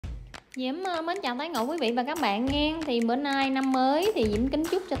Diễm mến chào tất cả quý vị và các bạn nghe. Thì bữa nay năm mới thì Diễm kính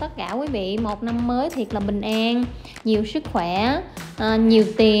chúc cho tất cả quý vị một năm mới thiệt là bình an, nhiều sức khỏe, nhiều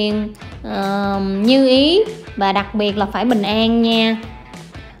tiền, như ý, và đặc biệt là phải bình an nha.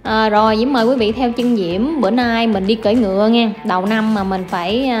 Rồi Diễm mời quý vị theo chân Diễm. Bữa nay mình đi cưỡi ngựa nha. Đầu năm mà mình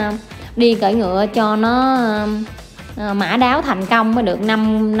phải đi cưỡi ngựa cho nó mã đáo thành công mới được.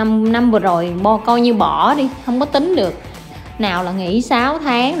 Năm vừa rồi coi như bỏ đi, không có tính được. Nào là nghỉ 6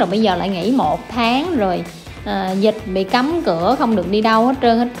 tháng rồi bây giờ lại nghỉ 1 tháng rồi, dịch bị cấm cửa không được đi đâu hết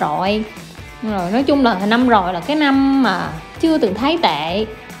trơn hết trọi. Rồi nói chung là năm rồi là cái năm mà chưa từng thấy tệ,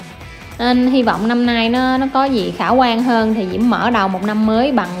 nên hy vọng năm nay nó có gì khả quan hơn. Thì Diễm mở đầu một năm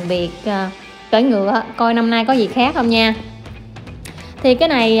mới bằng việc cưỡi ngựa, coi năm nay có gì khác không nha. Thì cái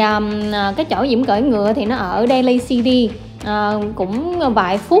này cái chỗ Diễm cưỡi ngựa thì nó ở Daly City, cũng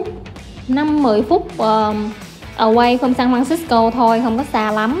vài phút, 5-10 phút away from San Francisco thôi, không có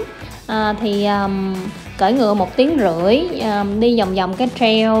xa lắm. Thì cưỡi ngựa 1 tiếng rưỡi, đi vòng vòng cái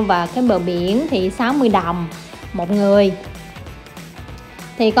trail và cái bờ biển thì 60 đồng một người.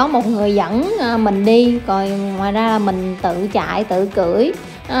 Thì có một người dẫn mình đi, còn ngoài ra là mình tự chạy tự cưỡi.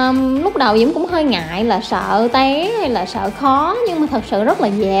 Lúc đầu Diễm cũng hơi ngại là sợ té hay là sợ khó, nhưng mà thật sự rất là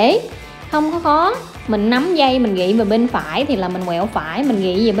dễ, không có khó. Mình nắm dây mình gị về bên phải thì là mình quẹo phải, mình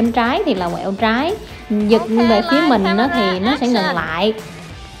gị về bên trái thì là quẹo trái. Giật về phía mình nó thì nó sẽ ngừng lại.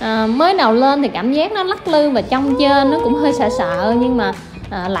 Mới đầu lên thì cảm giác nó lắc lư và trong trên nó cũng hơi sợ sợ, nhưng mà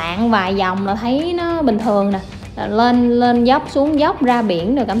lạng vài vòng là thấy nó bình thường nè. Lên dốc xuống dốc ra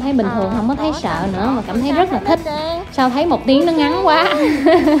biển rồi cảm thấy bình thường, không có thấy sợ nữa, mà cảm thấy rất là thích. Sao thấy 1 tiếng nó ngắn quá.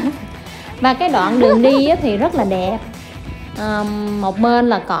 Và cái đoạn đường đi thì rất là đẹp, một bên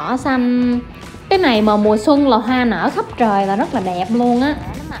là cỏ xanh. Cái này mà mùa xuân là hoa nở khắp trời là rất là đẹp luôn á.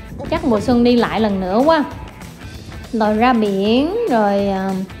 Chắc mùa xuân đi lại lần nữa quá. Rồi ra biển rồi,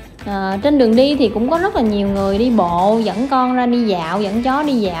 trên đường đi thì cũng có rất là nhiều người đi bộ, dẫn con ra đi dạo, dẫn chó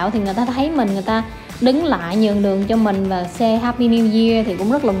đi dạo. Thì người ta thấy mình, người ta đứng lại nhường đường cho mình và say Happy New Year thì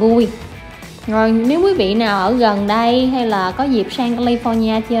cũng rất là vui. Rồi nếu quý vị nào ở gần đây hay là có dịp sang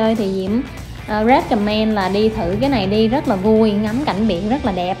California chơi thì Diễm recommend là đi thử cái này đi, rất là vui, ngắm cảnh biển rất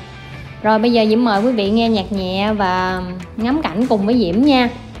là đẹp. Rồi bây giờ Diễm mời quý vị nghe nhạc nhẹ và ngắm cảnh cùng với Diễm nha.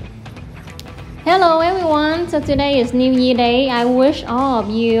 Hello everyone, so today is New Year Day. I wish all of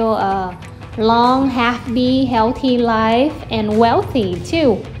you a long, happy, healthy life and wealthy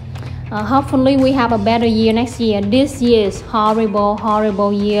too. Hopefully we have a better year next year. This year is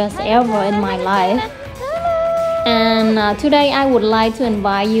horrible years ever in my life. And today I would like to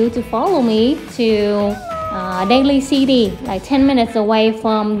invite you to follow me to Daly City, like 10 minutes away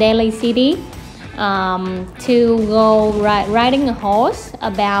from Daly City, to go riding a horse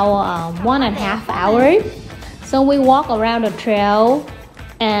about 1.5 hours. So we walk around the trail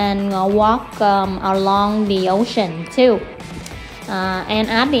and walk along the ocean too. And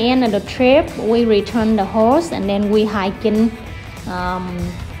at the end of the trip, we return the horse and then we hiking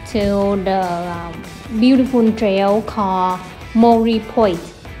to the beautiful trail called Mori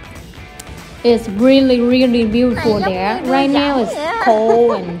Points. It's really beautiful there. Right now it's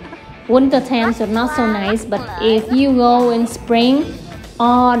cold and winter time, so not so nice. But if you go in spring,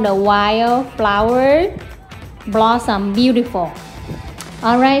 all the wild flowers blossom beautiful.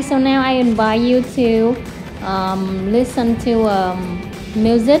 Alright, so now I invite you to listen to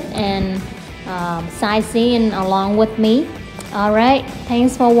music and sightseeing along with me. Alright,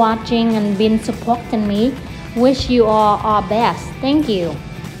 thanks for watching and being supporting me. Wish you all best. Thank you.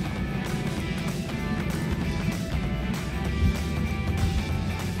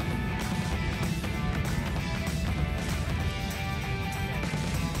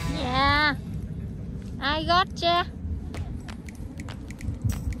 Yeah, I gotcha.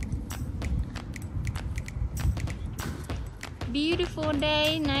 Beautiful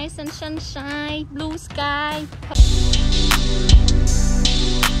day, nice and sunshine, blue sky.